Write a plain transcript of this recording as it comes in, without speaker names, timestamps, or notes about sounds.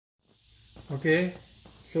Okay,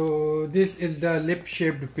 so this is the lip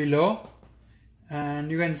shaped pillow,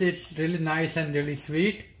 and you can see it's really nice and really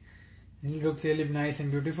sweet. It looks really nice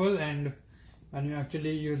and beautiful, and when you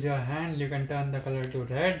actually use your hand, you can turn the color to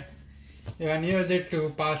red. You can use it to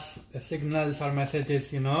pass signals or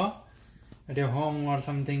messages, at your home or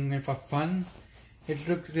something for fun. It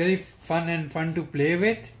looks really fun to play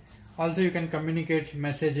with. Also, you can communicate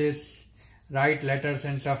messages, write letters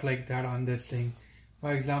and stuff like that on this thing.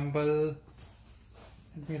 For example,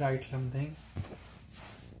 let me write something.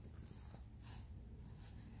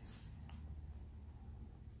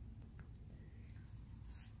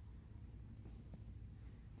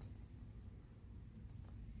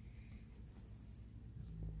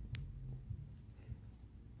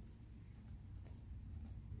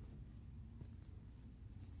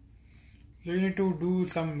 So you need to do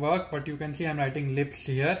some work, but you can see I'm writing lips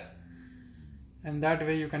here, and that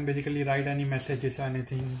way you can basically write any messages or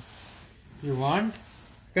anything you want.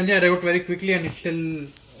 You can see I wrote very quickly and it's still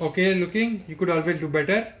okay looking. You could always do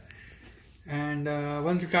better, and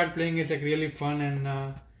once you start playing, it's like really fun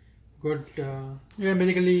and good. You can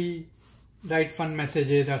basically write fun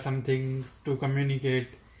messages or something to communicate.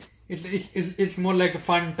 It's more like a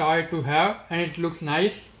fun toy to have, and it looks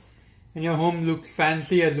nice, and your home looks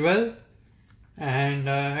fancy as well. And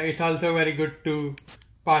it's also very good to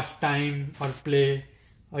pass time or play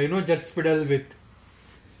or just fiddle with.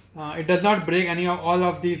 It does not break. All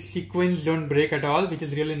of these sequins don't break at all, which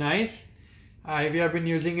is really nice. We have been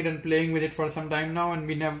using it and playing with it for some time now, and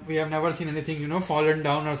we have never seen anything fallen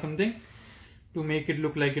down or something to make it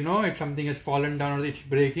look like if something has fallen down or it's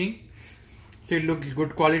breaking. So it looks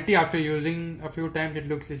good quality. After using a few times,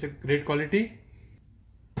 it's a great quality.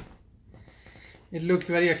 It looks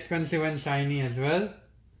very expensive and shiny as well,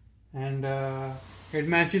 and it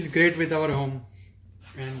matches great with our home,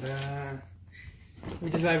 and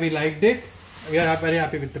which is why we liked it. We are very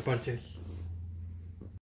happy with the purchase.